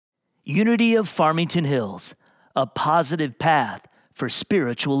Unity of Farmington Hills, a positive path for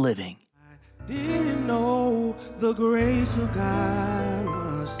spiritual living. I didn't know the grace of God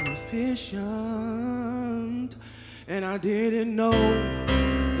was sufficient, and I didn't know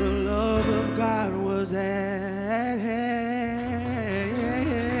the love of God was at hand.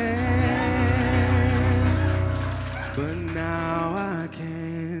 But now I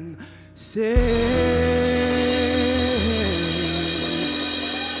can say,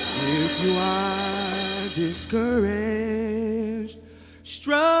 if you are discouraged,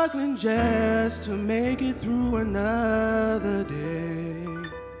 struggling just to make it through another day,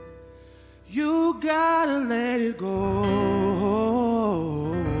 you gotta let it go.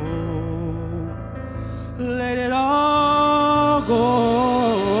 Let it all go.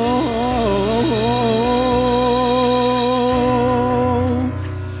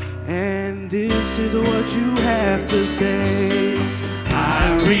 And this is what you have to say.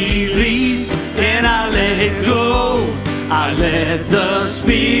 I release and I let it go. I let the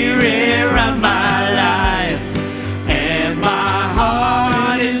Spirit run my life, and my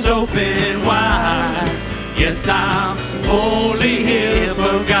heart is open wide. Yes, I'm only here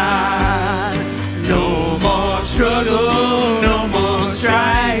for God. No more struggle, no more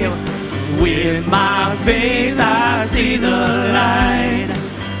strife. With my faith I see the light.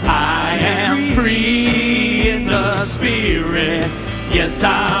 I am free in the Spirit. Yes,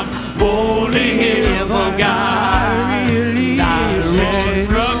 I'm only here for God. No more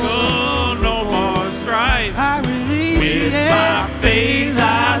struggle, no more strife. With my faith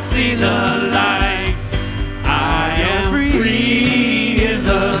I see the light. I am free in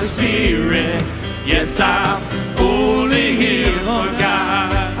the Spirit. Yes, I'm only here for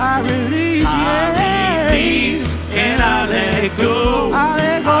God. I release and I let go. I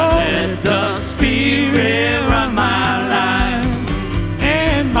let the Spirit run my life,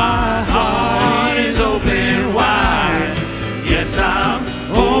 and my heart is open wide. Yes, I'm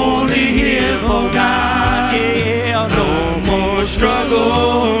only here for God. Yeah, no more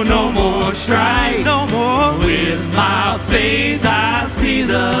struggle, no more strife, no more. With my faith I see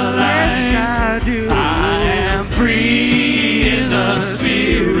the light. Yes, I do. I am free in the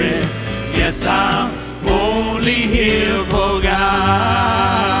Spirit. Yes, I'm only here for God.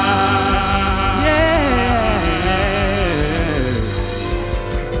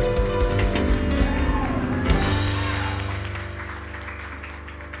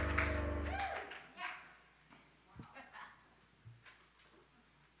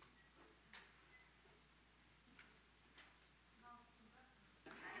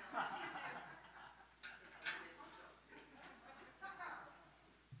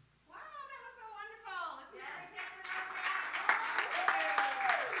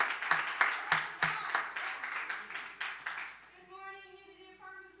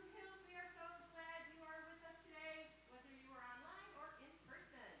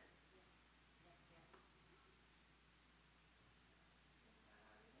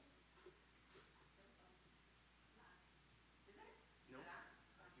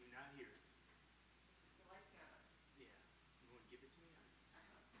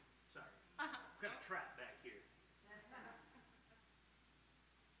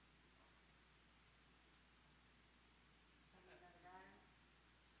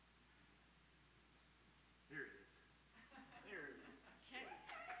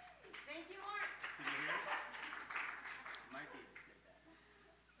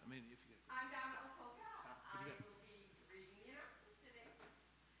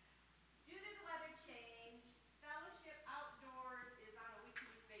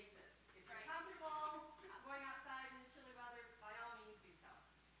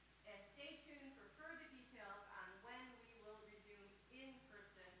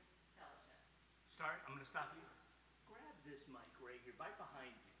 I'm going to stop you. Grab this mic right here, right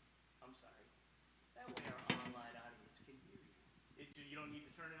behind you. I'm sorry. That way our online audience can hear you. You don't need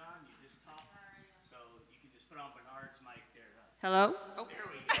to turn it on. You just talk. So you can just put on Bernard's mic there. Hello? Oh, there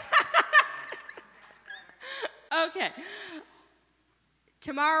we go. Okay.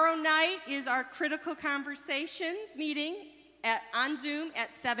 Tomorrow night is our Critical Conversations meeting on Zoom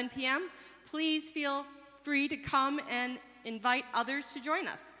at 7 p.m. Please feel free to come and invite others to join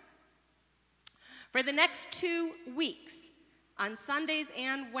us. For the next 2 weeks, on Sundays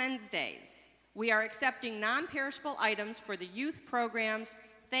and Wednesdays, we are accepting non-perishable items for the youth program's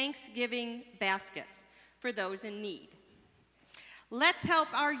Thanksgiving baskets for those in need. Let's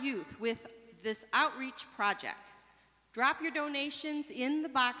help our youth with this outreach project. Drop your donations in the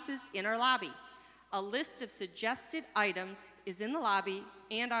boxes in our lobby. A list of suggested items is in the lobby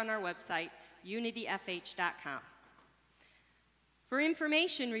and on our website, unityfh.com. For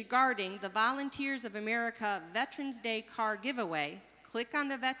information regarding the Volunteers of America Veterans Day car giveaway, click on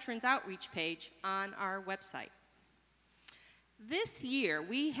the Veterans Outreach page on our website. This year,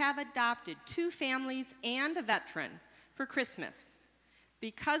 we have adopted 2 families and a veteran for Christmas.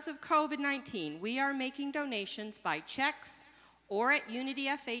 Because of COVID-19, we are making donations by checks or at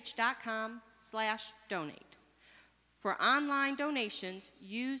unityfh.com/donate. For online donations,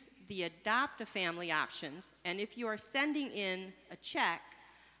 use the Adopt a Family options, and if you are sending in a check,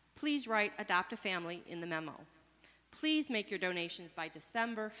 please write Adopt a Family in the memo. Please make your donations by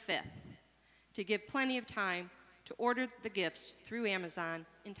December 5th to give plenty of time to order the gifts through Amazon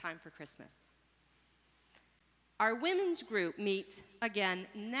in time for Christmas. Our women's group meets again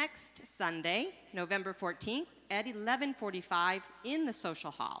next Sunday, November 14th at 11:45 in the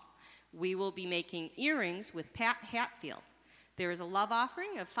social hall. We will be making earrings with Pat Hatfield. There is a love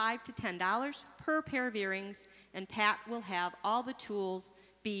offering of $5 to $10 per pair of earrings, and Pat will have all the tools,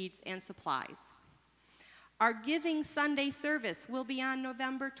 beads, and supplies. Our Giving Sunday service will be on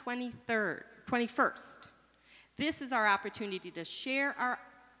November 21st. This is our opportunity to show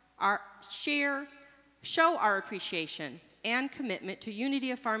our appreciation and commitment to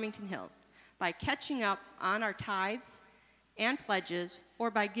Unity of Farmington Hills by catching up on our tithes and pledges,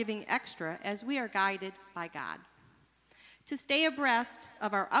 or by giving extra as we are guided by God. To stay abreast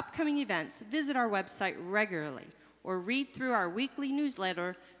of our upcoming events, visit our website regularly or read through our weekly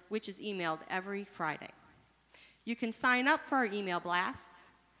newsletter, which is emailed every Friday. You can sign up for our email blasts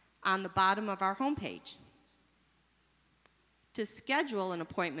on the bottom of our homepage. To schedule an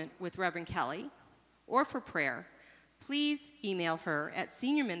appointment with Reverend Kelly or for prayer, please email her at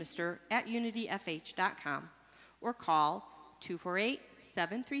seniorminister@unityfh.com or call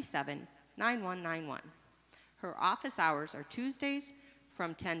 248-737-9191. Her office hours are Tuesdays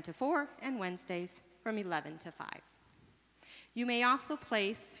from 10 to 4 and Wednesdays from 11 to 5. You may also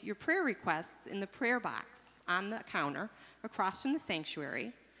place your prayer requests in the prayer box on the counter across from the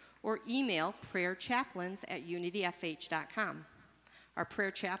sanctuary or email prayerchaplains@unityfh.com. Our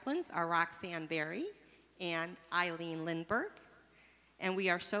prayer chaplains are Roxanne Berry and Eileen Lindberg, and we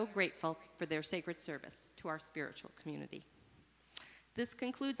are so grateful for their sacred service to our spiritual community. This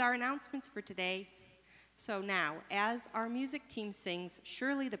concludes our announcements for today. So now, as our music team sings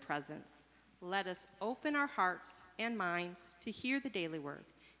Surely the Presence, let us open our hearts and minds to hear the daily word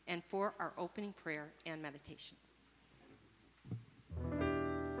and for our opening prayer and meditations.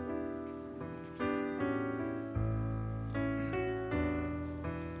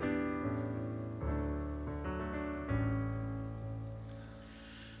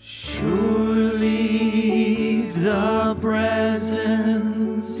 Surely the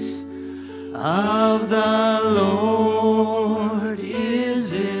presence of the Lord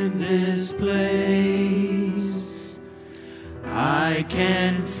is in this place. I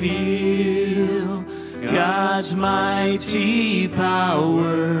can feel God's mighty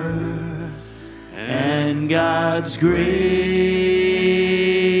power and God's grace.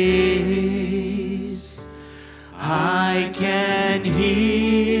 I can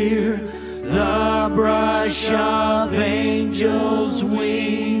hear the brush of angels'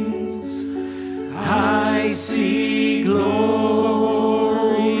 wings. I see glory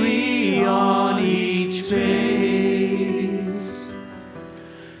on each face.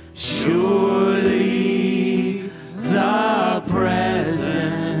 Surely the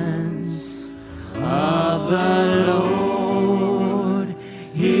presence of the Lord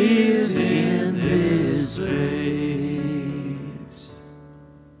is in this place.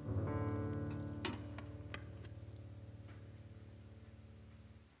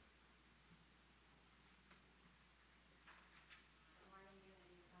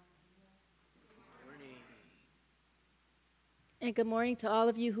 And good morning to all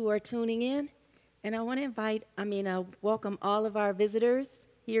of you who are tuning in. And I want to welcome all of our visitors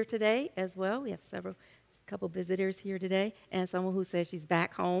here today as well. We have a couple visitors here today, and someone who says she's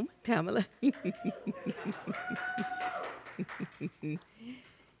back home, Pamela.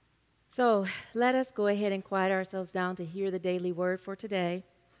 So let us go ahead and quiet ourselves down to hear the daily word for today,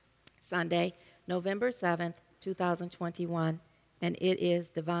 Sunday, November 7th, 2021, and it is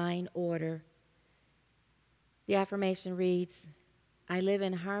divine order. The affirmation reads, I live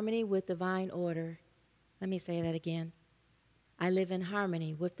in harmony with divine order. Let me say that again. I live in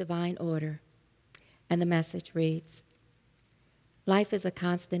harmony with divine order. And the message reads, life is a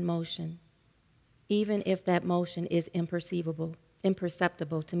constant motion, even if that motion is imperceptible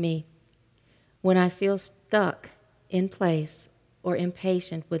to me. When I feel stuck in place or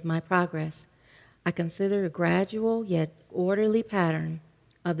impatient with my progress, I consider a gradual yet orderly pattern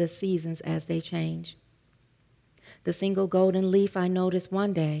of the seasons as they change. The single golden leaf I noticed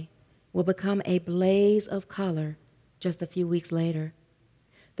one day will become a blaze of color just a few weeks later.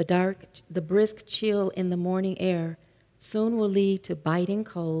 The brisk chill in the morning air soon will lead to biting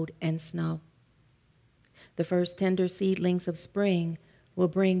cold and snow. The first tender seedlings of spring will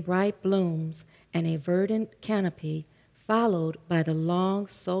bring bright blooms and a verdant canopy, followed by the long,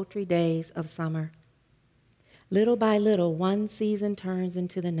 sultry days of summer. Little by little, one season turns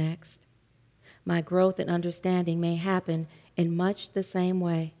into the next. My growth and understanding may happen in much the same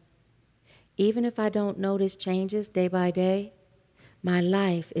way. Even if I don't notice changes day by day, my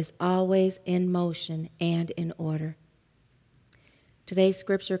life is always in motion and in order. Today's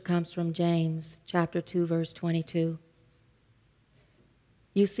scripture comes from James chapter 2, verse 22.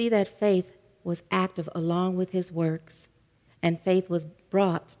 You see that faith was active along with his works, and faith was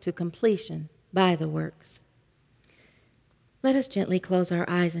brought to completion by the works. Let us gently close our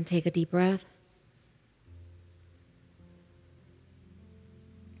eyes and take a deep breath.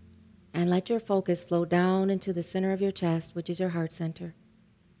 And let your focus flow down into the center of your chest, which is your heart center.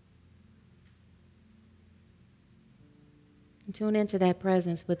 And tune into that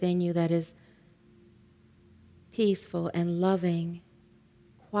presence within you that is peaceful and loving,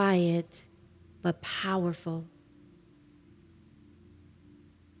 quiet, but powerful.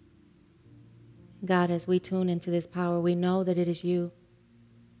 God, as we tune into this power, we know that it is you.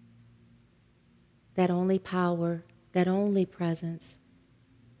 That only power, that only presence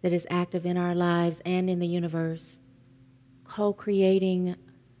that is active in our lives and in the universe, co-creating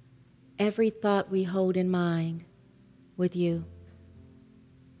every thought we hold in mind with you.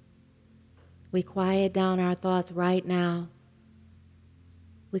 We quiet down our thoughts right now.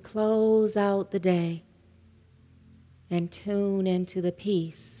 We close out the day and tune into the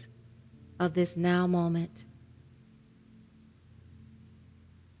peace of this now moment.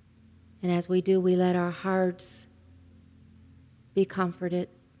 And as we do, we let our hearts be comforted.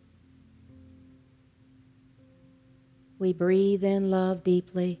 We breathe in love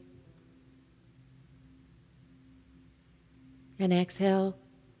deeply. And exhale,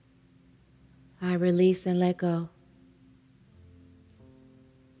 I release and let go.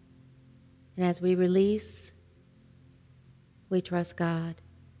 And as we release, we trust God.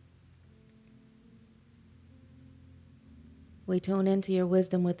 We tune into your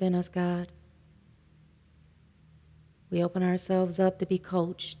wisdom within us, God. We open ourselves up to be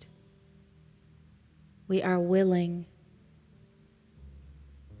coached. We are willing.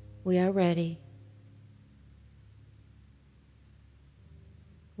 We are ready.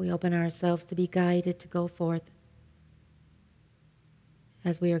 We open ourselves to be guided to go forth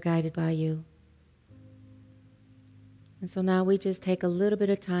as we are guided by you. And so now we just take a little bit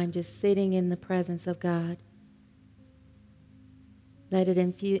of time just sitting in the presence of God. Let it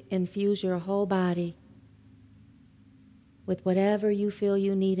infuse your whole body with whatever you feel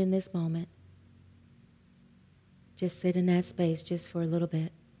you need in this moment. Just sit in that space just for a little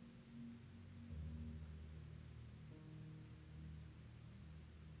bit.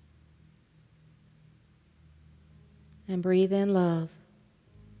 And breathe in love.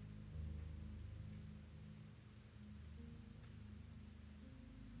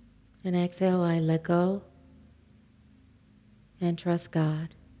 And exhale, I let go and trust God.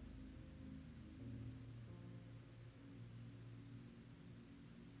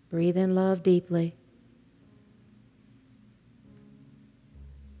 Breathe in love deeply.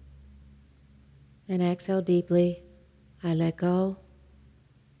 And exhale deeply, I let go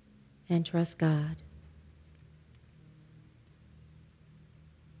and trust God.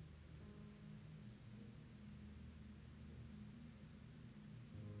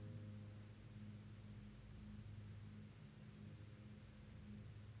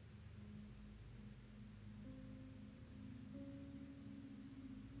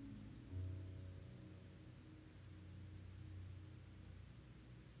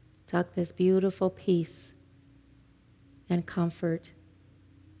 Tuck this beautiful peace and comfort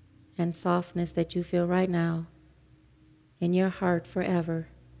and softness that you feel right now in your heart forever.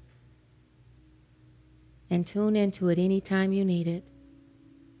 And tune into it anytime you need it,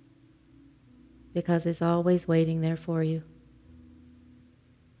 because it's always waiting there for you.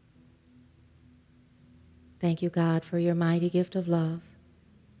 Thank you, God, for your mighty gift of love.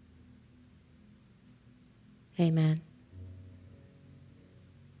 Amen.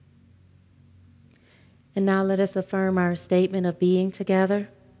 And now let us affirm our statement of being together.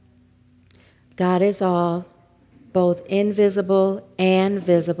 God is all, both invisible and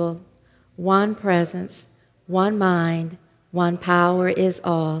visible. One presence, one mind, one power is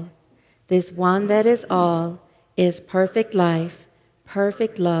all. This one that is all is perfect life,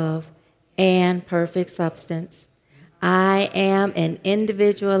 perfect love, and perfect substance. I am an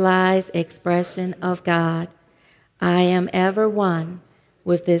individualized expression of God. I am ever one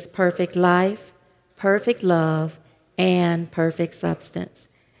with this perfect life, perfect love, and perfect substance.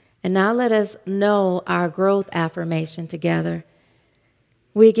 And now let us know our growth affirmation together.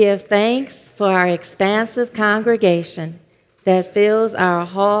 We give thanks for our expansive congregation that fills our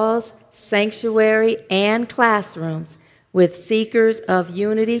halls, sanctuary, and classrooms with seekers of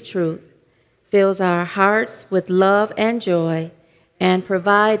unity truth, fills our hearts with love and joy, and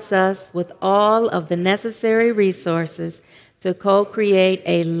provides us with all of the necessary resources to co-create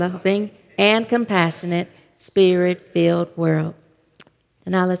a loving and compassionate, spirit-filled world.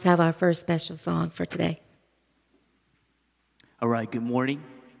 And now let's have our first special song for today. All right, good morning.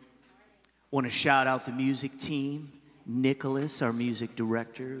 Want to shout out the music team. Nicholas, our music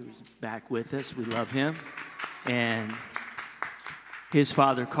director, who's back with us. We love him. And his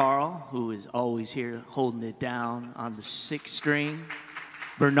father, Carl, who is always here holding it down on the 6th string.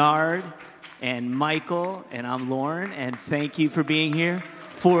 Bernard and Michael, and I'm Lauren, and thank you for being here.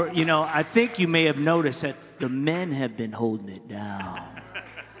 I think you may have noticed that the men have been holding it down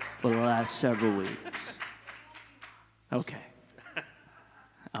for the last several weeks. Okay.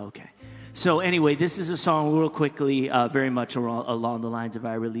 So anyway, this is a song real quickly, very much along the lines of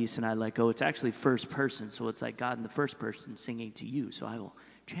I Release and I Let Go. It's actually first person, so it's like God in the first person singing to you. So I will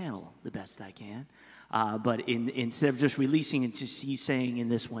channel the best I can. But instead of just releasing it, he's saying in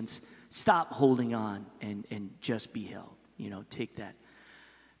this one, stop holding on and just be held. Take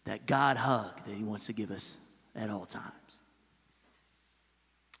that God hug that he wants to give us at all times.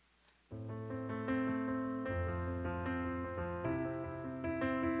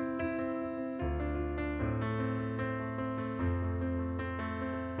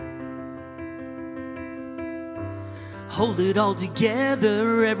 Hold it all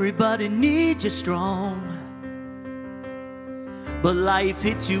together, everybody needs you strong. But life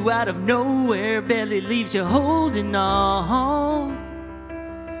hits you out of nowhere, barely leaves you holding on.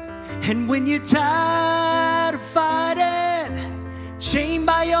 And when you're tired of fighting, chained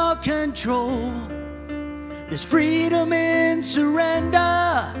by your control, there's freedom in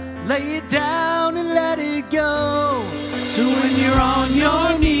surrender. Lay it down and let it go. So when you're on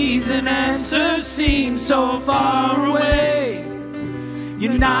your knees and answers seem so far away,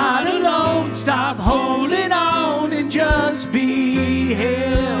 you're not alone. Stop holding on and just be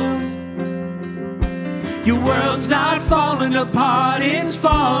held. Your world's not falling apart, it's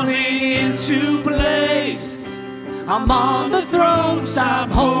falling into place. I'm on the throne. Stop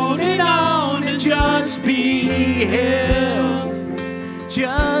holding on and just be held.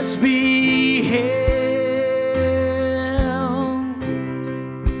 Just be held.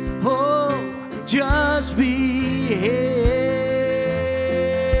 Oh, just be held.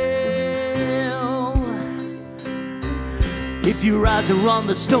 If your eyes are on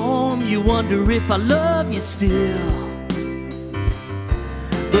the storm, you wonder if I love you still.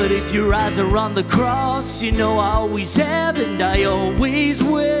 But if your eyes are on the cross, you know I always have and I always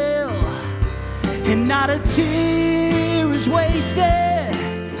will. And not a tear is wasted.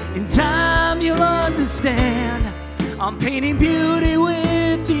 In time you'll understand. I'm painting beauty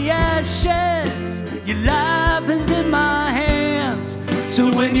with the ashes. Your life is in my hands. So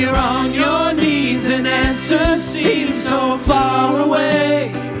when you're on your knees and answers seem so far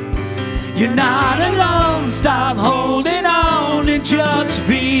away, you're not alone. Stop holding on and just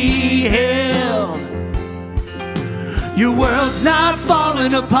be held. Your world's not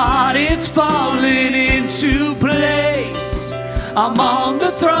falling apart, it's falling into place. I'm on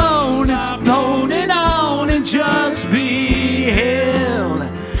the throne, it's holding on and just be held.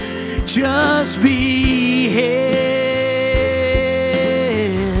 Just be held.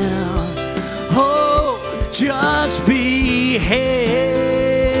 Oh, just be held.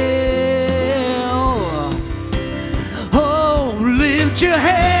 Oh, lift your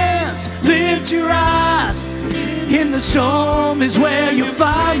hands, lift your eyes. In the storm is where you'll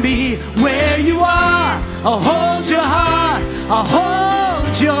find me. Where you are, I'll hold your heart, I'll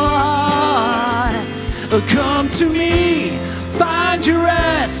hold your heart. Come to me, find your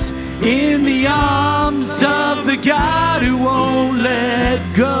rest in the arms of the God who won't let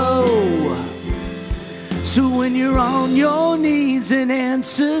go. So when you're on your knees and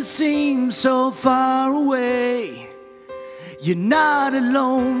answers seem so far away, you're not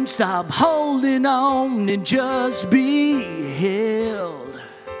alone. Stop holding on and just be held.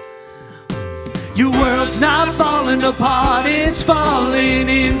 Your world's not falling apart, it's falling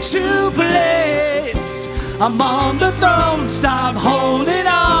into place. I'm on the throne. Stop holding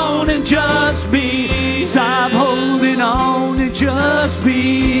on and just be. Stop holding on and just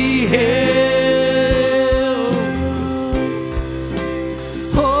be held.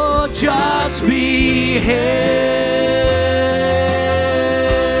 just be held.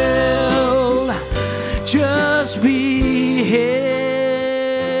 Just be held.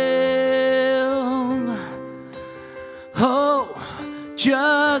 Oh,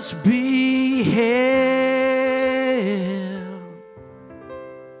 just be held.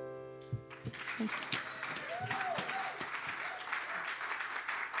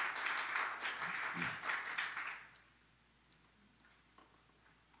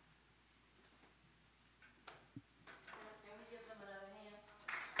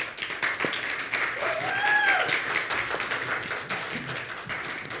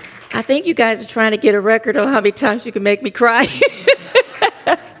 I think you guys are trying to get a record on how many times you can make me cry.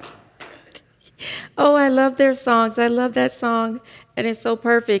 Oh, I love their songs. I love that song. And it's so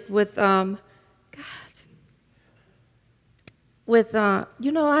perfect with, I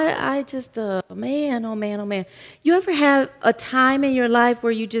just, man, oh man, oh man. You ever have a time in your life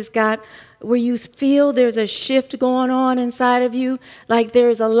where you just where you feel there's a shift going on inside of you? Like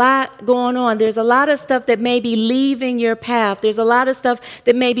there's a lot going on. There's a lot of stuff that may be leaving your path. There's a lot of stuff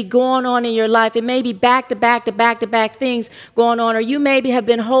that may be going on in your life. It may be back-to-back things going on. Or you maybe have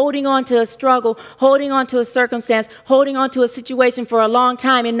been holding on to a struggle, holding on to a circumstance, holding on to a situation for a long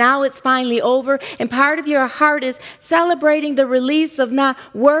time, and now it's finally over. And part of your heart is celebrating the release of not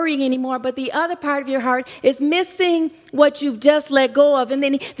worrying anymore, but the other part of your heart is missing what you've just let go of. And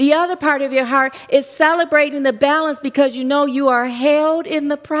then the other part of your heart is celebrating the balance because you know you are held in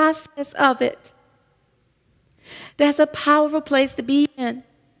the process of it. That's a powerful place to be in.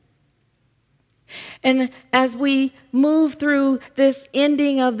 And as we move through this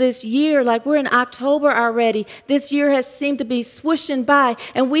ending of this year, like we're in October already, this year has seemed to be swishing by,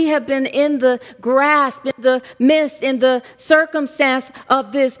 and we have been in the grasp, in the midst, in the circumstance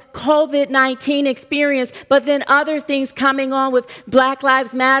of this COVID-19 experience, but then other things coming on with Black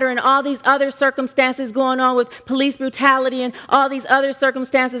Lives Matter and all these other circumstances going on with police brutality and all these other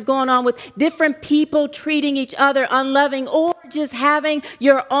circumstances going on with different people treating each other unloving, or just having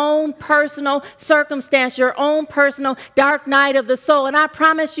your own personal circumstance, your own personal dark night of the soul. And I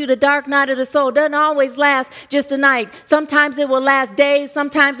promise you, the dark night of the soul doesn't always last just a night. Sometimes it will last days,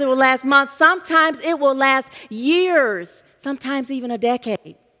 sometimes it will last months, sometimes it will last years, sometimes even a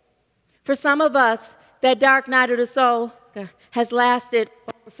decade. For some of us, that dark night of the soul has lasted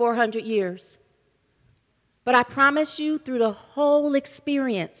over 400 years. But I promise you, through the whole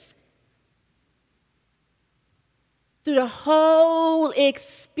experience,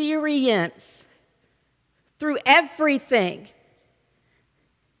 through everything,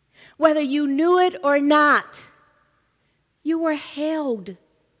 whether you knew it or not, you were held.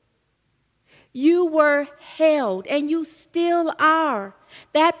 You were held, and you still are.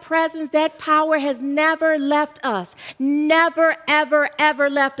 That presence, that power has never left us. Never, ever, ever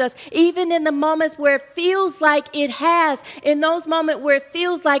left us. Even in the moments where it feels like it has, in those moments where it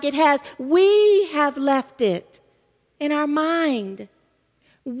feels like it has, we have left it. In our mind,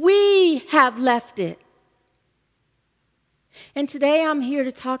 we have left it. And today I'm here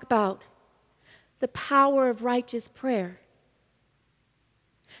to talk about the power of righteous prayer.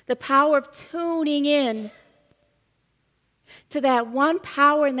 The power of tuning in to that one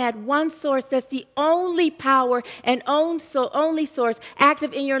power and that one source that's the only power and only source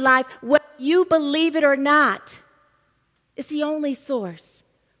active in your life, whether you believe it or not. It's the only source,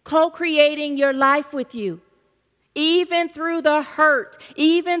 co-creating your life with you. Even through the hurt,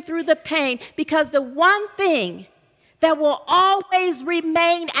 even through the pain, because the one thing that will always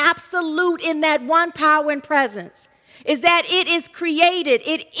remain absolute in that one power and presence is that it is created.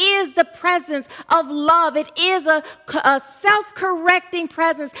 It is the presence of love. It is a self-correcting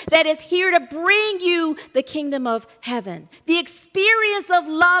presence that is here to bring you the kingdom of heaven. The experience of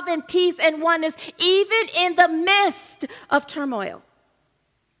love and peace and oneness, even in the midst of turmoil.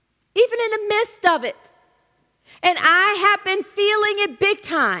 Even in the midst of it. And I have been feeling it big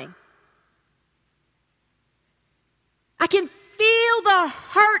time. I can feel the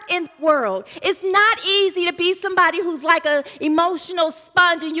hurt in the world. It's not easy to be somebody who's like an emotional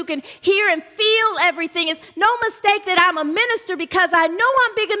sponge and you can hear and feel everything. It's no mistake that I'm a minister because I know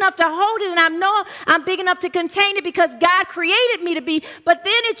I'm big enough to hold it, and I know I'm big enough to contain it because God created me to be. But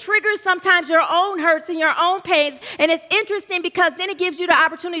then it triggers sometimes your own hurts and your own pains. And it's interesting because then it gives you the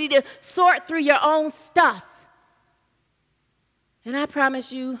opportunity to sort through your own stuff. And I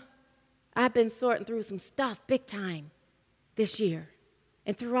promise you, I've been sorting through some stuff big time this year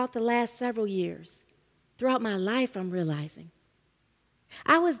and throughout the last several years. Throughout my life, I'm realizing.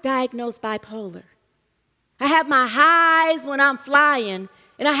 I was diagnosed bipolar. I have my highs when I'm flying,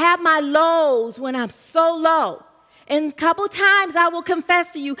 and I have my lows when I'm so low. And a couple times I will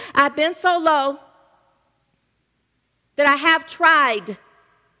confess to you, I've been so low that I have tried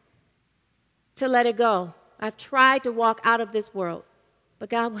to let it go. I've tried to walk out of this world, but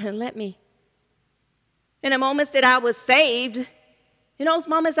God wouldn't let me. In the moments that I was saved, in those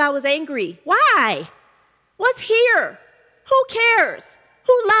moments I was angry. Why? What's here? Who cares?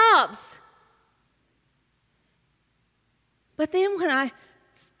 Who loves? But then when I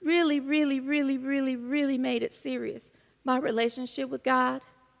really made it serious, my relationship with God,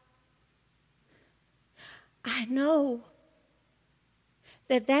 I know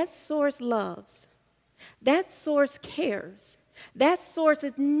that source loves, that source cares, that source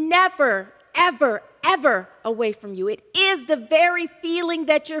is never, ever away from you. It is the very feeling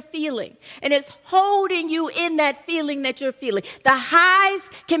that you're feeling, and it's holding you in that feeling that you're feeling. The highs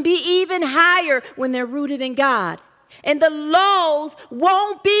can be even higher when they're rooted in God, and the lows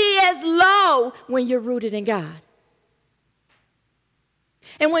won't be as low when you're rooted in God.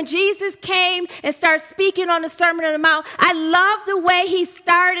 And when Jesus came and started speaking on the Sermon on the Mount, I love the way he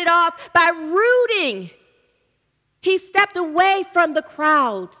started off by rooting. He stepped away from the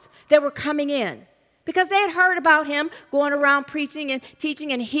crowds that were coming in because they had heard about him going around preaching and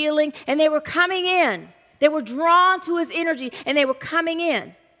teaching and healing, and they were coming in. They were drawn to his energy, and they were coming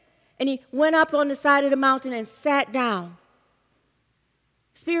in. And he went up on the side of the mountain and sat down.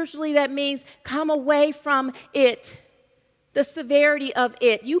 Spiritually, that means come away from it. The severity of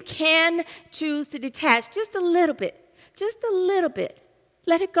it. You can choose to detach just a little bit.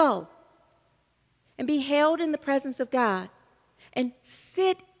 Let it go. And be held in the presence of God. And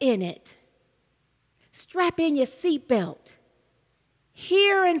sit in it. Strap in your seatbelt.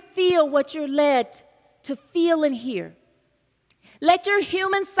 Hear and feel what you're led to feel and hear. Let your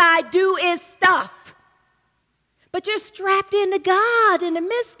human side do its stuff. But you're strapped into God in the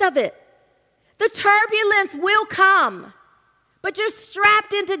midst of it. The turbulence will come. But you're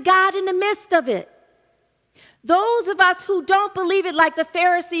strapped into God in the midst of it. Those of us who don't believe it, like the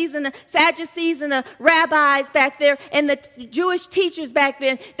Pharisees and the Sadducees and the rabbis back there and the Jewish teachers back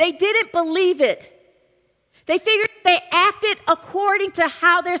then, they didn't believe it. They figured if they acted according to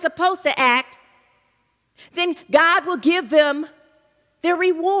how they're supposed to act, then God will give them their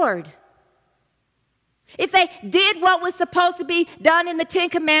reward. If they did what was supposed to be done in the Ten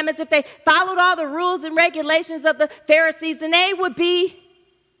Commandments, if they followed all the rules and regulations of the Pharisees, then they would be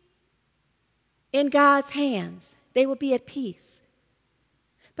in God's hands. They would be at peace.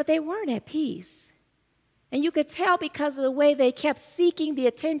 But they weren't at peace. And you could tell because of the way they kept seeking the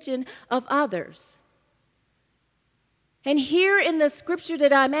attention of others. And here in the scripture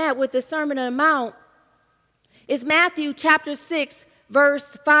that I'm at with the Sermon on the Mount is Matthew chapter 6,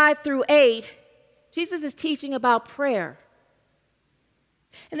 verse 5 through 8. Jesus is teaching about prayer.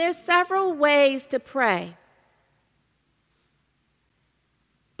 And there's several ways to pray.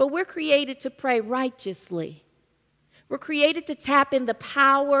 But we're created to pray righteously. We're created to tap into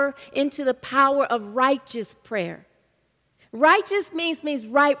the power of righteous prayer. Righteous means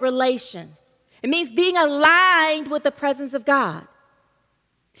right relation. It means being aligned with the presence of God.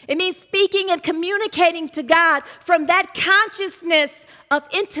 It means speaking and communicating to God from that consciousness of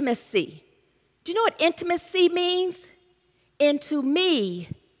intimacy. Do you know what intimacy means? Into me,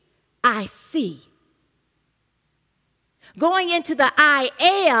 I see. Going into the I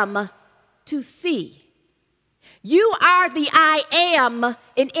am to see. You are the I am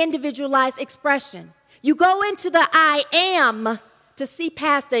in individualized expression. You go into the I am to see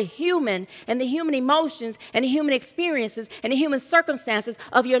past the human and the human emotions and the human experiences and the human circumstances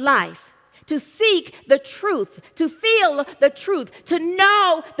of your life. To seek the truth, to feel the truth, to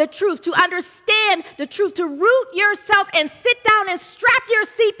know the truth, to understand the truth, to root yourself and sit down and strap your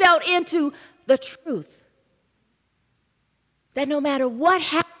seatbelt into the truth. That no matter what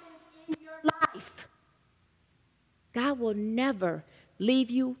happens in your life, God will never leave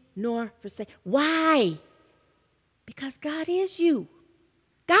you nor forsake. Why? Because God is you.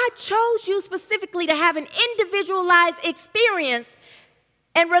 God chose you specifically to have an individualized experience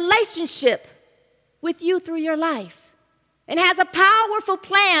and relationship with you through your life, and has a powerful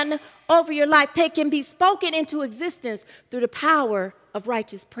plan over your life that can be spoken into existence through the power of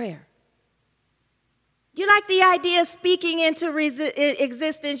righteous prayer. You like the idea of speaking into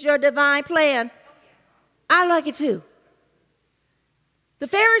existence your divine plan? I like it too. The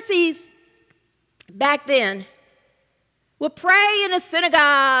Pharisees back then would pray in the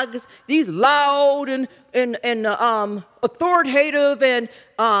synagogues, these loud and authoritative and,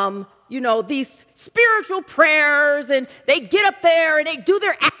 these spiritual prayers, and they get up there and they do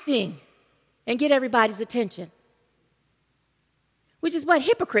their acting and get everybody's attention, which is what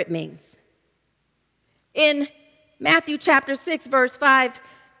hypocrite means. In Matthew chapter 6, verse 5,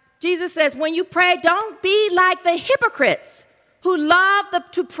 Jesus says, when you pray, don't be like the hypocrites who love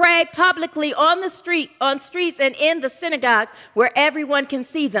to pray publicly on streets and in the synagogues where everyone can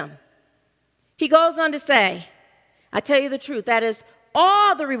see them. He goes on to say, I tell you the truth, that is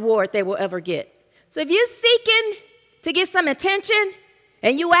all the reward they will ever get. So if you're seeking to get some attention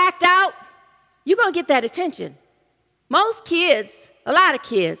and you act out, you're going to get that attention. Most kids, a lot of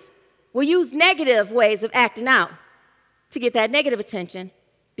kids, will use negative ways of acting out to get that negative attention,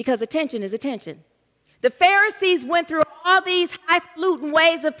 because attention is attention. The Pharisees went through all these highfalutin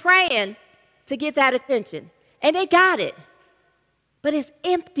ways of praying to get that attention, and they got it. But it's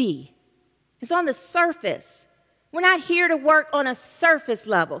empty. It's on the surface. We're not here to work on a surface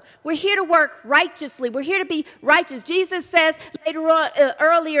level. We're here to work righteously. We're here to be righteous. Jesus says later on,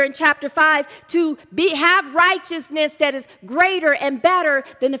 earlier in chapter 5, to have righteousness that is greater and better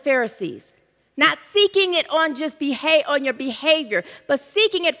than the Pharisees. Not seeking it on just on your behavior, but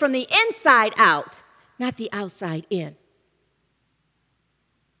seeking it from the inside out, not the outside in.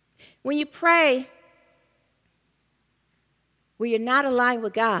 When you pray where you're not aligned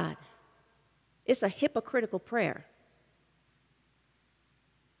with God, it's a hypocritical prayer.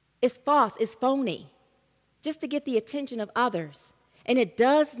 It's false, it's phony, just to get the attention of others. And it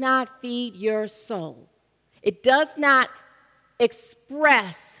does not feed your soul. It does not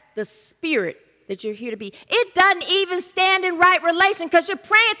express the spirit that you're here to be. It doesn't even stand in right relation, because you're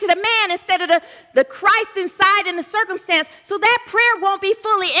praying to the man instead of the Christ inside in the circumstance. So that prayer won't be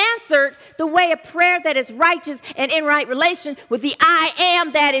fully answered the way a prayer that is righteous and in right relation with the I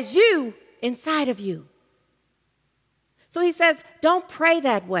am that is you inside of you. So he says, don't pray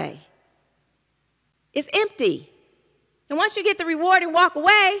that way. It's empty. And once you get the reward and walk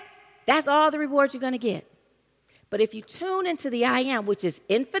away, that's all the reward you're going to get. But if you tune into the I am, which is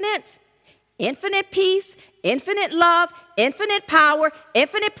infinite peace, infinite love, infinite power,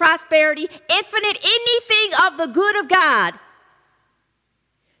 infinite prosperity, infinite anything of the good of God,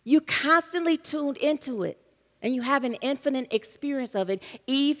 you constantly tuned into it, and you have an infinite experience of it,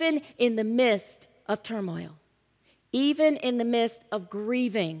 even in the midst of turmoil, even in the midst of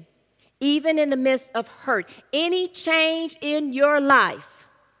grieving, even in the midst of hurt. Any change in your life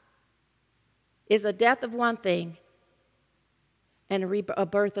is a death of one thing and a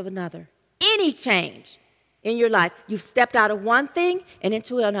birth of another. Any change in your life, you've stepped out of one thing and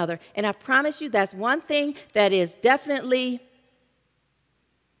into another. And I promise you, that's one thing that is definitely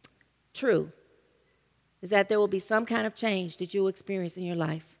true, is that there will be some kind of change that you'll experience in your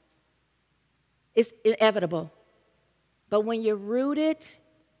life. It's inevitable. But when you're rooted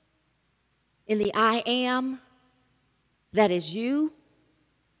in the I am that is you,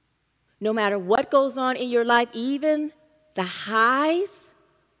 no matter what goes on in your life, even the highs,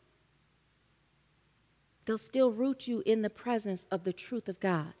 they'll still root you in the presence of the truth of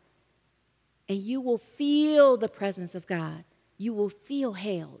God. And you will feel the presence of God. You will feel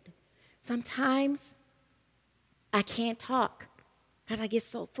held. Sometimes I can't talk because I get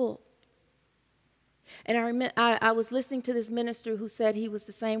so full. And I was listening to this minister who said he was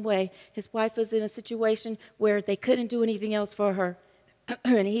the same way. His wife was in a situation where they couldn't do anything else for her,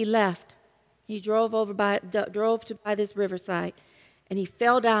 and he left. He drove to by this riverside, and he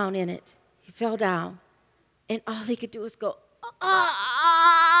fell down in it. He fell down, and all he could do was go, ah!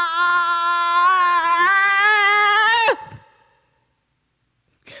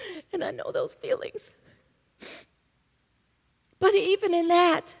 And I know those feelings. But even in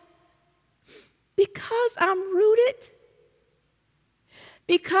that, because I'm rooted,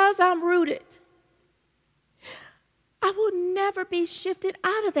 I will never be shifted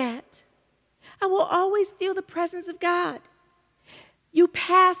out of that. I will always feel the presence of God. You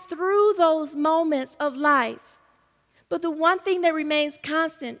pass through those moments of life, but the one thing that remains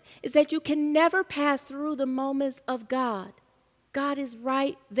constant is that you can never pass through the moments of God. God is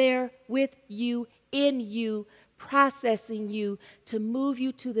right there with you, in you, processing you to move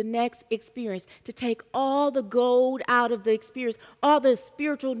you to the next experience, to take all the gold out of the experience, all the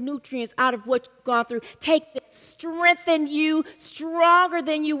spiritual nutrients out of what you've gone through, strengthen you stronger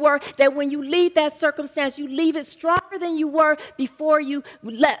than you were, that when you leave that circumstance, you leave it stronger than you were before you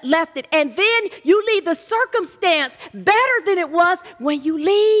left it. And then you leave the circumstance better than it was when you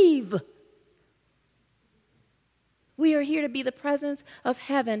leave. We are here to be the presence of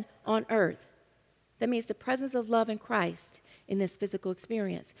heaven on earth. That means the presence of love in Christ in this physical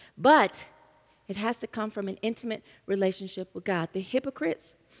experience. But it has to come from an intimate relationship with God. The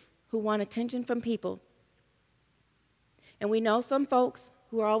hypocrites who want attention from people. And we know some folks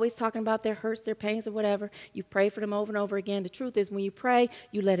who are always talking about their hurts, their pains, or whatever. You pray for them over and over again. The truth is, when you pray,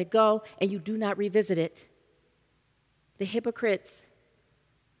 you let it go, and you do not revisit it. The hypocrites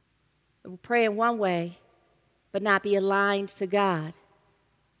will pray in one way, but not be aligned to God.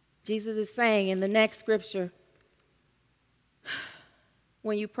 Jesus is saying in the next scripture,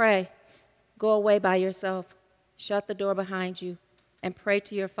 when you pray, go away by yourself, shut the door behind you, and pray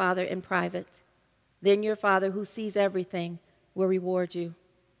to your Father in private. Then your Father who sees everything will reward you.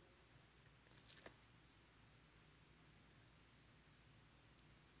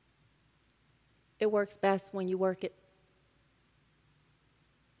 It works best when you work it.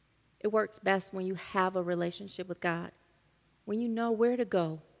 It works best when you have a relationship with God, when you know where to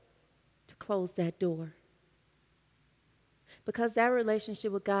go to close that door. Because that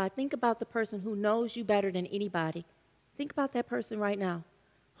relationship with God, think about the person who knows you better than anybody. Think about that person right now.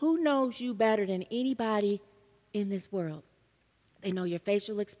 Who knows you better than anybody in this world? They know your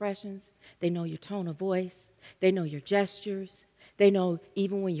facial expressions. They know your tone of voice. They know your gestures. They know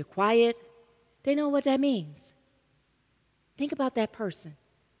even when you're quiet. They know what that means. Think about that person.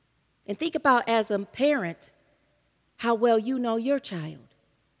 And think about, as a parent, how well you know your child.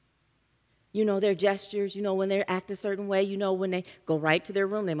 You know their gestures. You know when they act a certain way. You know when they go right to their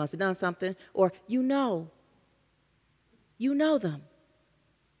room, they must have done something. Or you know them.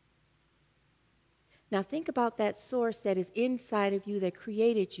 Now think about that source that is inside of you that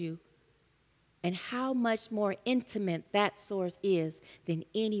created you, and how much more intimate that source is than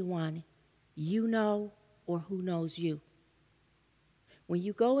anyone you know or who knows you. When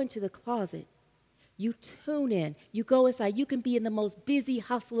you go into the closet, you tune in. You go inside. You can be in the most busy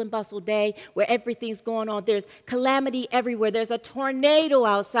hustle and bustle day where everything's going on. There's calamity everywhere. There's a tornado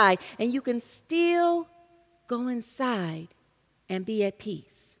outside. And you can still go inside and be at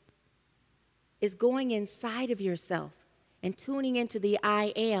peace. It's going inside of yourself and tuning into the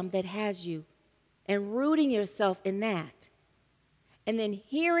I am that has you and rooting yourself in that. And then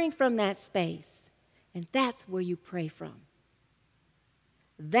hearing from that space. And that's where you pray from.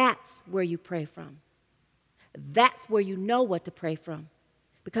 That's where you pray from. That's where you know what to pray from.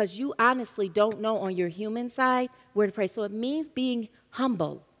 Because you honestly don't know on your human side where to pray. So it means being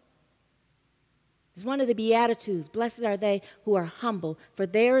humble. It's one of the Beatitudes. Blessed are they who are humble, for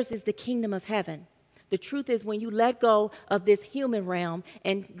theirs is the kingdom of heaven. The truth is, when you let go of this human realm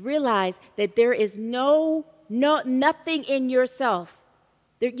and realize that there is nothing in yourself.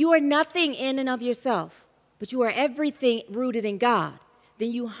 You are nothing in and of yourself, but you are everything rooted in God.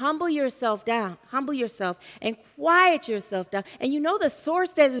 Then you humble yourself and quiet yourself down. And you know the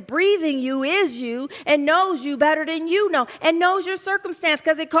source that is breathing you is you and knows you better than you know and knows your circumstance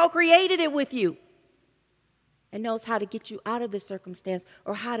because it co-created it with you and knows how to get you out of the circumstance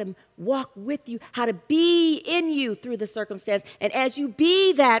or how to walk with you, how to be in you through the circumstance. And as you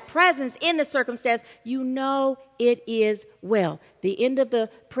be that presence in the circumstance, you know it is well. The end of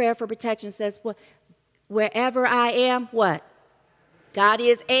the prayer for protection says, well, wherever I am, what? God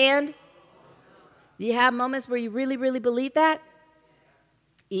is, and do you have moments where you really, really believe that?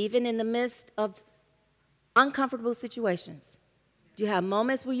 Even in the midst of uncomfortable situations. Do you have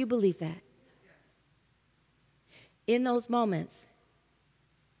moments where you believe that? In those moments,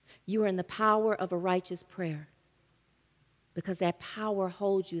 you are in the power of a righteous prayer because that power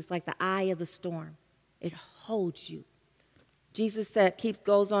holds you. It's like the eye of the storm. It holds you. Jesus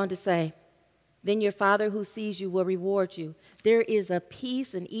goes on to say, then your Father who sees you will reward you. There is a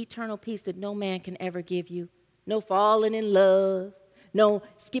peace, an eternal peace that no man can ever give you. No falling in love. No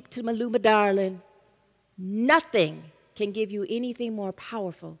skip to my Luma darling. Nothing can give you anything more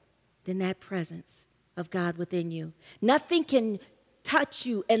powerful than that presence of God within you. Nothing can touch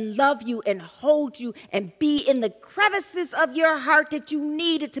you and love you and hold you and be in the crevices of your heart that you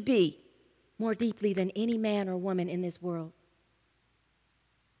need it to be more deeply than any man or woman in this world.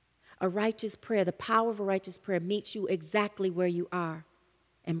 A righteous prayer, the power of a righteous prayer meets you exactly where you are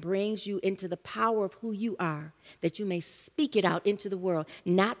and brings you into the power of who you are, that you may speak it out into the world,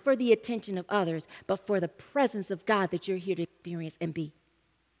 not for the attention of others, but for the presence of God that you're here to experience and be.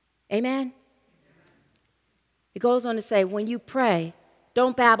 Amen? It goes on to say, when you pray,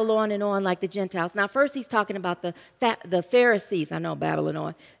 don't babble on and on like the Gentiles. Now, first he's talking about the Pharisees. I know, babbling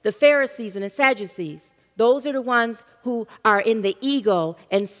on. The Pharisees and the Sadducees. Those are the ones who are in the ego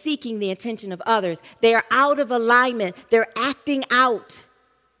and seeking the attention of others. They are out of alignment. They're acting out.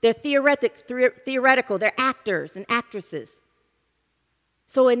 They're theoretical. They're actors and actresses.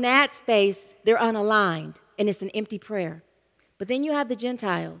 So in that space, they're unaligned, and it's an empty prayer. But then you have the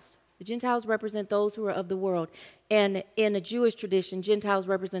Gentiles. The Gentiles represent those who are of the world. And in a Jewish tradition, Gentiles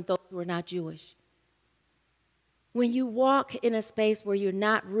represent those who are not Jewish. When you walk in a space where you're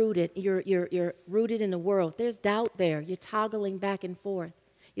not rooted, you're rooted in the world, there's doubt there. You're toggling back and forth.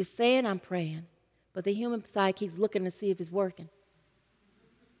 You're saying, I'm praying, But the human side keeps looking to see if it's working.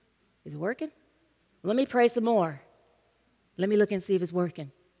 Is it working? Let me pray some more. Let me look and see if it's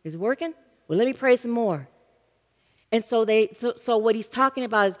working. Is it working? Well, let me pray some more. And so what he's talking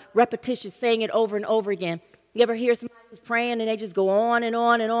about is repetition, saying it over and over again. You ever hear somebody who's praying and they just go on and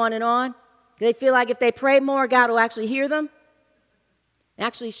on and on and on? They feel like if they pray more, God will actually hear them?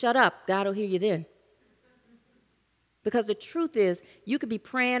 Actually, shut up. God will hear you then. Because the truth is, you could be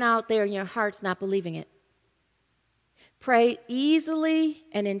praying out there and your heart's not believing it. Pray easily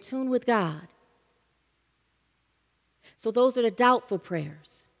and in tune with God. So those are the doubtful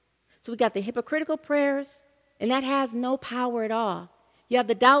prayers. So we got the hypocritical prayers, and that has no power at all. You have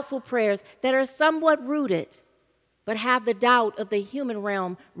the doubtful prayers that are somewhat rooted, but have the doubt of the human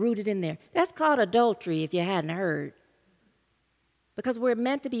realm rooted in there. That's called adultery, if you hadn't heard. Because we're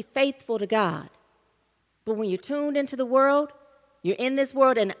meant to be faithful to God. But when you're tuned into the world, you're in this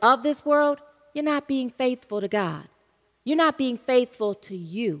world and of this world, you're not being faithful to God. You're not being faithful to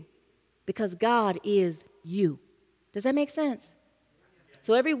you because God is you. Does that make sense?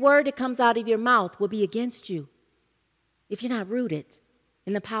 So every word that comes out of your mouth will be against you if you're not rooted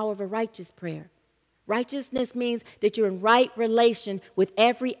in the power of a righteous prayer. Righteousness means that you're in right relation with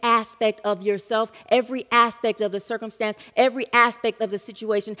every aspect of yourself, every aspect of the circumstance, every aspect of the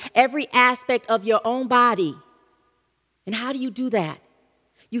situation, every aspect of your own body. And how do you do that?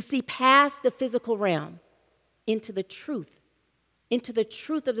 You see past the physical realm into the truth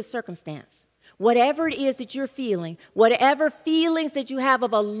of the circumstance. Whatever it is that you're feeling, whatever feelings that you have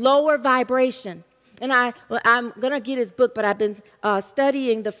of a lower vibration. And I'm going to get his book, but I've been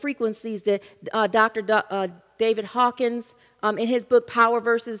studying the frequencies that Dr. David Hawkins, in his book, Power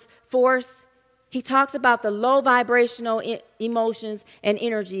versus Force, he talks about the low vibrational emotions and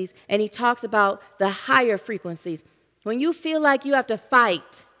energies, and he talks about the higher frequencies. When you feel like you have to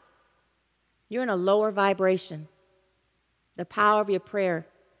fight, you're in a lower vibration. The power of your prayer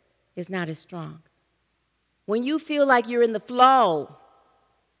is not as strong. When you feel like you're in the flow,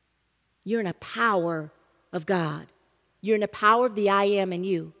 you're in the power of God. You're in the power of the I am in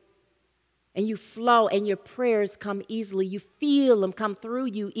you. And you flow and your prayers come easily. You feel them come through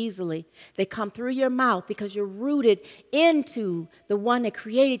you easily. They come through your mouth because you're rooted into the one that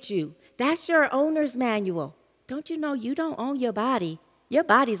created you. That's your owner's manual. Don't you know you don't own your body? Your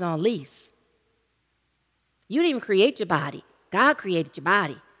body's on lease. You didn't even create your body. God created your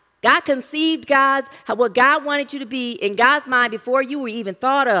body. God conceived what God wanted you to be in God's mind before you were even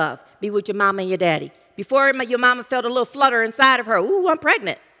thought of. Be with your mama and your daddy. Before your mama felt a little flutter inside of her. Ooh, I'm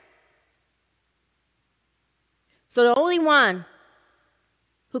pregnant. So the only one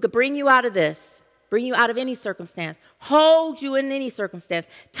who could bring you out of this, bring you out of any circumstance, hold you in any circumstance,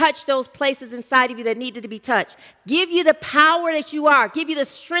 touch those places inside of you that needed to be touched, give you the power that you are, give you the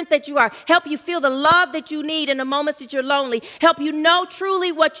strength that you are, help you feel the love that you need in the moments that you're lonely, help you know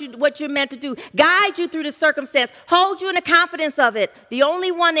truly what you're meant to do, guide you through the circumstance, hold you in the confidence of it. The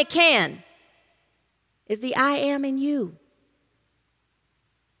only one that can is the I am in you.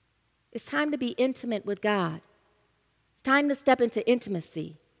 It's time to be intimate with God. It's time to step into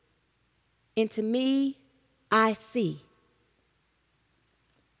intimacy. Into me, I see.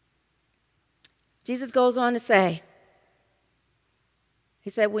 Jesus goes on to say, he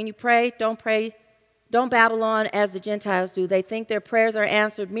said, when you pray, don't babble on as the Gentiles do. They think their prayers are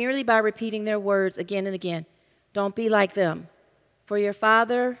answered merely by repeating their words again and again. Don't be like them, for your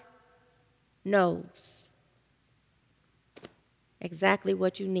Father knows exactly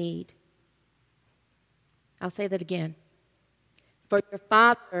what you need. I'll say that again. For your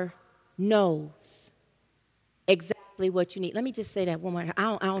Father knows exactly what you need. Let me just say that one more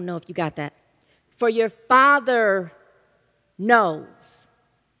time. I don't know if you got that. For your Father knows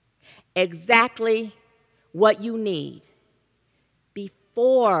exactly what you need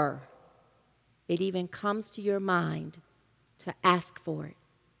before it even comes to your mind to ask for it.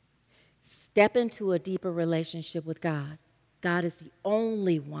 Step into a deeper relationship with God. God is the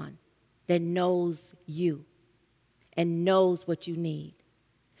only one that knows you and knows what you need,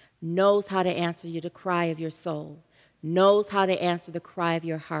 knows how to answer the cry of your soul, knows how to answer the cry of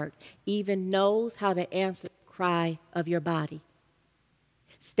your heart, even knows how to answer the cry of your body.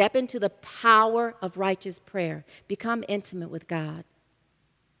 Step into the power of righteous prayer. Become intimate with God.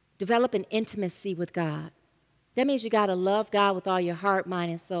 Develop an intimacy with God. That means you got to love God with all your heart,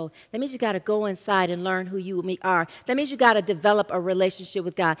 mind, and soul. That means you got to go inside and learn who you are. That means you got to develop a relationship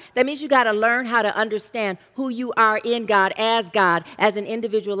with God. That means you got to learn how to understand who you are in God, as an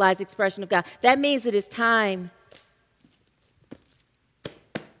individualized expression of God. That means it is time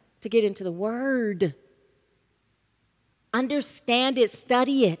to get into the Word. Understand it,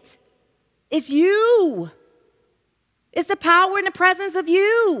 study it. It's you. It's the power and the presence of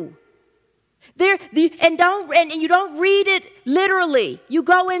you. And you don't read it literally. You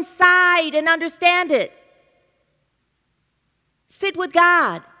go inside and understand it. Sit with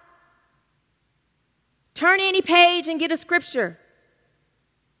God. Turn any page and get a scripture.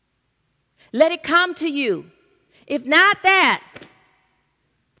 Let it come to you. If not that,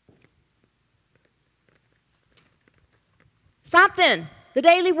 something. The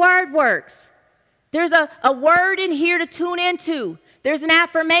daily word works. There's a word in here to tune into. There's an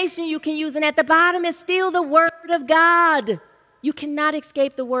affirmation you can use, and at the bottom is still the word of God. You cannot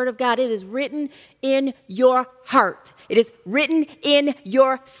escape the word of God. It is written in your heart. It is written in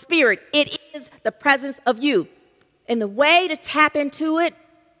your spirit. It is the presence of you. And the way to tap into it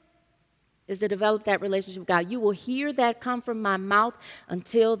is to develop that relationship with God. You will hear that come from my mouth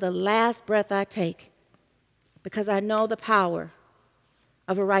until the last breath I take, because I know the power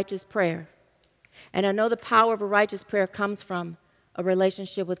of a righteous prayer. And I know the power of a righteous prayer comes from a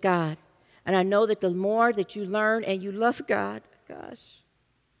relationship with God. And I know that the more that you learn and you love God, gosh,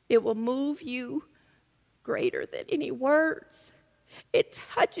 it will move you greater than any words. It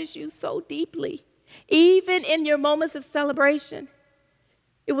touches you so deeply. Even in your moments of celebration,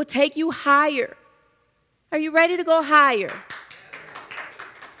 it will take you higher. Are you ready to go higher?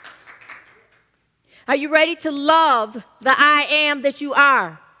 Are you ready to love the I am that you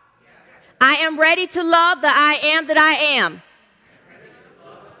are? I am ready to love the I am that I am.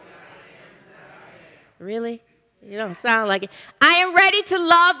 Really? You don't sound like it. I am ready to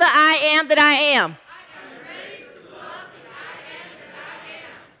love the I am that I am.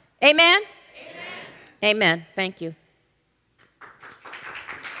 Amen? Amen. Amen. Thank you.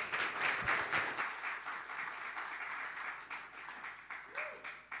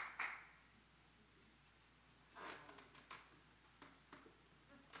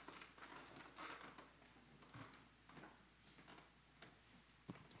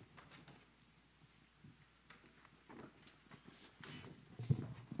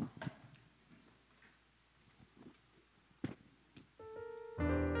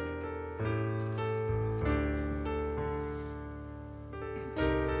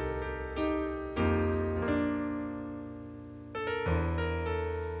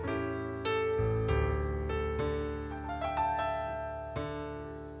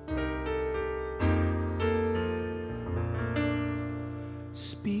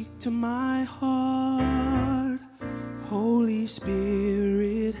 Speak to my heart, Holy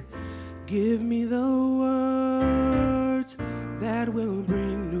Spirit, give me the words that will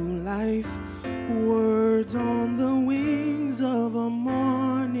bring new life, words on the wings of a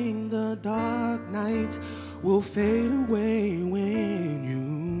morning. The dark night will fade away when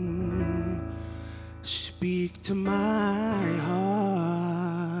you speak to my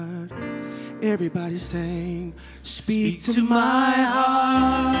heart. Everybody saying, speak to my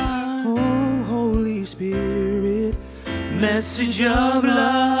heart, oh Holy Spirit, Message of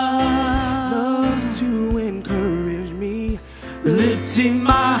love to encourage me, lifting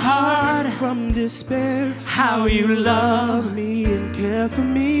my heart. from despair. How you love me and care for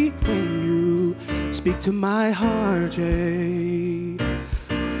me when you speak to my heart, Jay.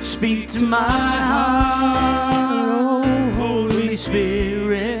 Speak to my heart, Oh, Holy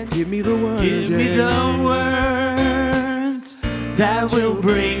Spirit. give me the words, Give me the words that will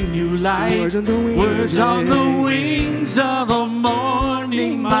bring new life. Words on the wings, Words on the yeah. wings of a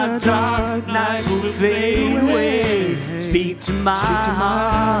morning. My dark nights will fade away. Speak to my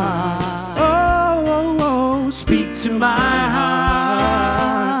heart. Oh, Speak to my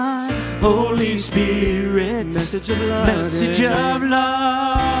heart. Holy Spirit. message of love, Message of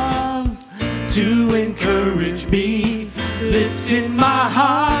love to encourage me, lifting my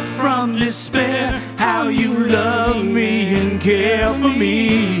heart from despair. How you love me and care for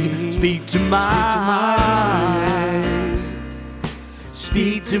me. Speak to my heart.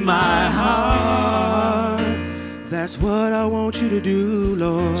 Speak to my heart. That's what I want you to do,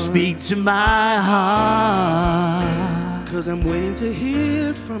 Lord. Speak to my heart. 'Cause I'm waiting to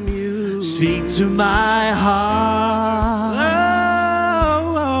hear from you. Speak to my heart.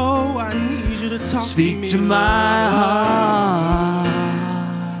 Oh, I need you to talk Speak to to me, my Lord. heart.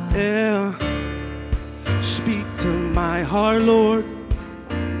 Yeah. Speak to my heart, Lord.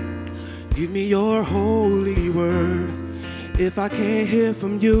 Give me your holy word. If I can't hear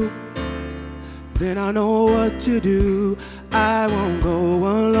from you, then I know what to do. I won't go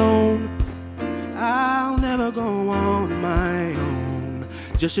alone. I'll never go on my own.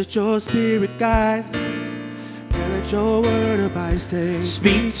 Just let your spirit guide, and let your word abide. Say,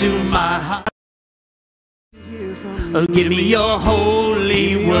 Speak to my heart. hear from Give me your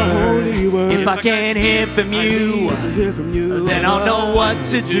holy word. If I can't hear from you, then I'll know what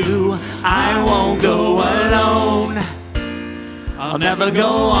to do. I won't go alone. I'll never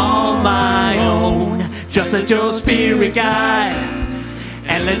go on my own. Just let your spirit guide,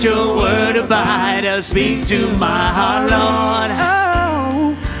 and let your word abide. Speak to my heart, Lord.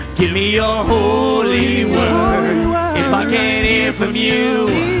 Give me your holy word. If I can't hear from you,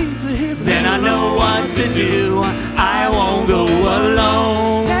 then I know what to do. I won't go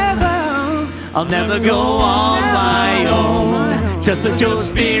alone. I'll never go on my own. Just let your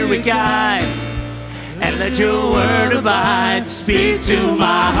spirit guide, and let your word abide. Speak to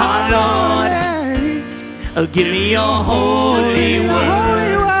my heart, Lord. Give me your holy word.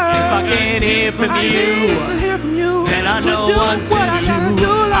 If I can't hear from you, then I know what to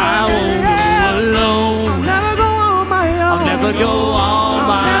do. I won't go alone. I'll never go on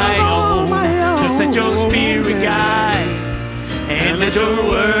my own. Just let your spirit guide, and let your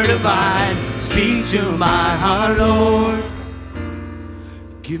word abide. Speak to my heart, Lord.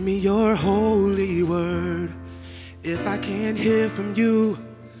 Give me your holy word. If I can't hear from you,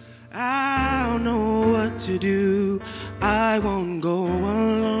 I don't know what to do. I won't go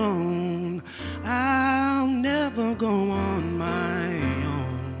alone. I'll never go on my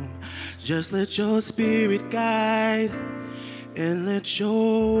own. Just let your spirit guide, and let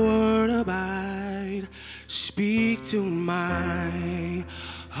your word abide. Speak to my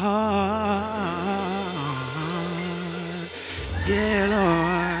heart. Yeah,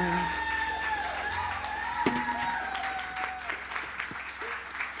 Lord.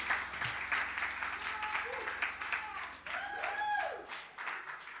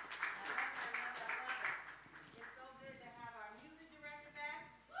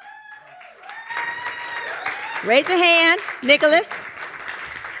 Raise your hand, Nicholas.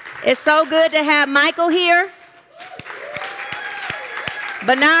 It's so good to have Michael here,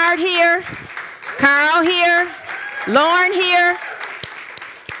 Bernard here, Carl here, Lauren here.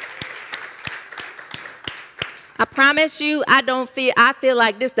 I promise you, I feel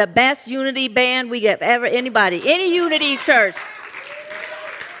like this is the best unity band we have ever, any unity church.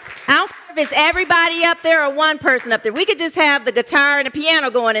 I don't care if it's everybody up there or one person up there. We could just have the guitar and the piano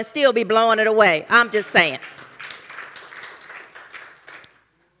going and still be blowing it away. I'm just saying.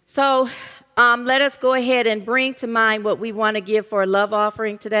 So let us go ahead and bring to mind what we want to give for a love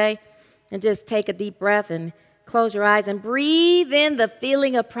offering today. And just take a deep breath and close your eyes and breathe in the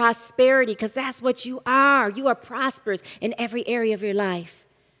feeling of prosperity, because that's what you are. You are prosperous in every area of your life.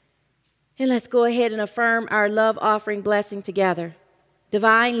 And let's go ahead and affirm our love offering blessing together.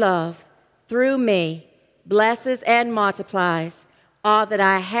 Divine love, through me, blesses and multiplies all that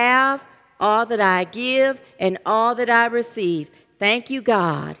I have, all that I give, and all that I receive. Thank you,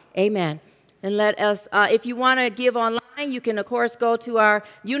 God. Amen. And let us, if you want to give online, you can, of course, go to our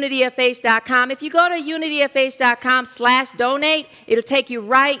unityfh.com. If you go to unityfh.com/donate, it'll take you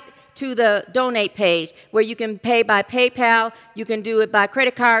right to the donate page where you can pay by PayPal. You can do it by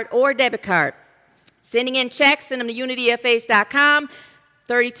credit card or debit card. Sending in checks, send them to unityfh.com,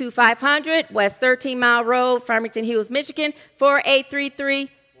 32500 West 13 Mile Road, Farmington Hills, Michigan,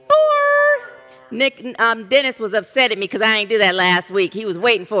 48334. Dennis was upset at me because I didn't do that last week. He was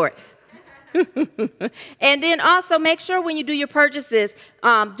waiting for it. And then also make sure when you do your purchases,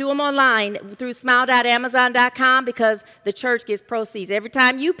 do them online through smile.amazon.com, because the church gets proceeds. Every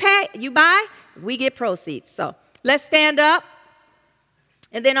time you buy, we get proceeds. So let's stand up.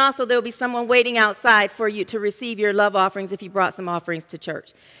 And then also there will be someone waiting outside for you to receive your love offerings if you brought some offerings to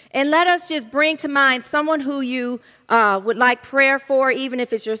church. And let us just bring to mind someone who you would like prayer for, even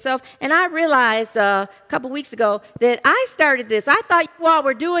if it's yourself. And I realized a couple weeks ago that I started this. I thought you all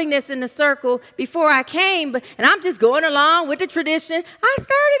were doing this in the circle before I came, and I'm just going along with the tradition. I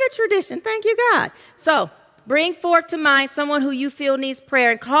started a tradition. Thank you, God. So bring forth to mind someone who you feel needs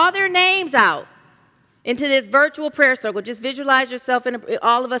prayer and call their names out into this virtual prayer circle. Just visualize yourself,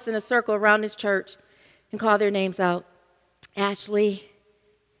 all of us in a circle around this church, and call their names out. Ashley,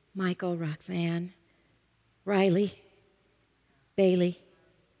 Michael, Roxanne, Riley, Bailey.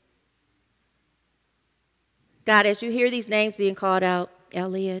 God, as you hear these names being called out,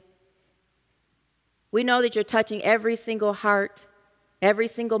 Elliot, we know that you're touching every single heart, every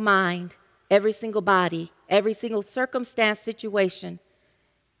single mind, every single body, every single circumstance, situation.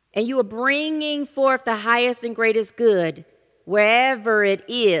 And you are bringing forth the highest and greatest good wherever it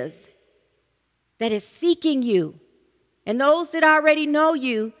is that is seeking you. And those that already know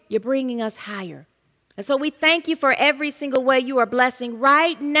you, you're bringing us higher. And so we thank you for every single way you are blessing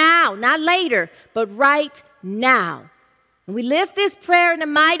right now, not later, but right now. And we lift this prayer in the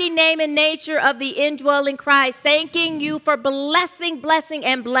mighty name and nature of the indwelling Christ, thanking you for blessing,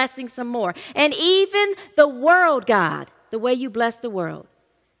 and blessing some more. And even the world, God, the way you bless the world.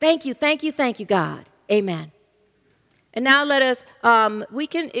 Thank you, God. Amen. And now let us, we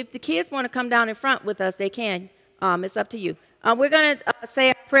can, if the kids want to come down in front with us, they can. It's up to you. We're going to say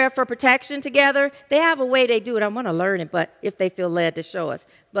a prayer for protection together. They have a way they do it. I want to learn it, but if they feel led to show us.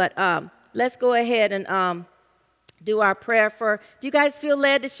 But let's go ahead and do our prayer for, do you guys feel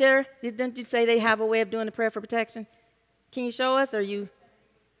led to share? Didn't you say they have a way of doing the prayer for protection? Can you show us, or you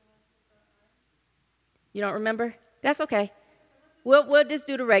don't remember? That's okay. We'll just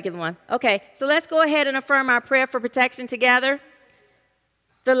do the regular one. Okay, so let's go ahead and affirm our prayer for protection together.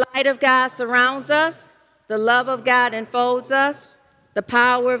 The light of God surrounds us. The love of God enfolds us. The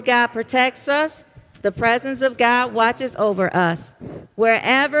power of God protects us. The presence of God watches over us.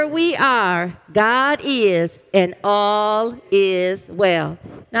 Wherever we are, God is, and all is well.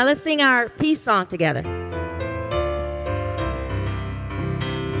 Now let's sing our peace song together.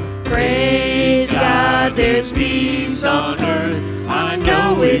 Praise God, there's peace on earth. I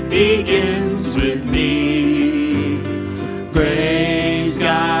know it begins with me. Praise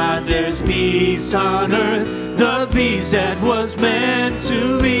God, there's peace on earth, the peace that was meant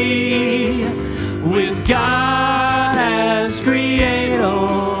to be. With God as creator,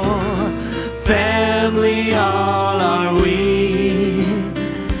 family all are we.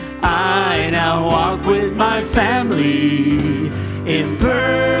 I now walk with my family in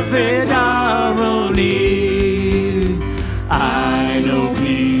perfect harmony. I know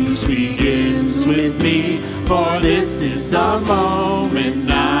peace begins with me, for this is a moment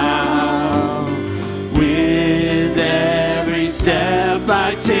now. With every step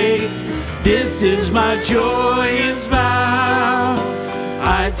I take, this is my joyous vow.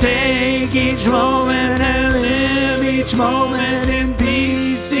 I take each moment and live each moment in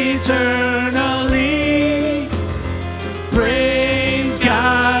peace eternally. Praise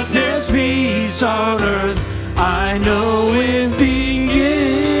God, there's peace on earth. I know it begins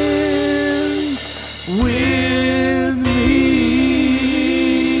with me.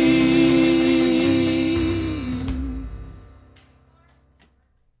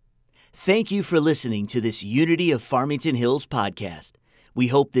 Thank you for listening to this Unity of Farmington Hills podcast. We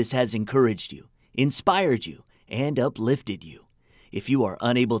hope this has encouraged you, inspired you, and uplifted you. If you are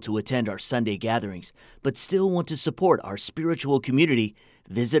unable to attend our Sunday gatherings, but still want to support our spiritual community,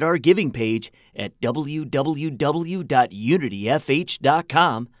 visit our giving page at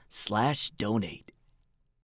www.unityfh.com/donate.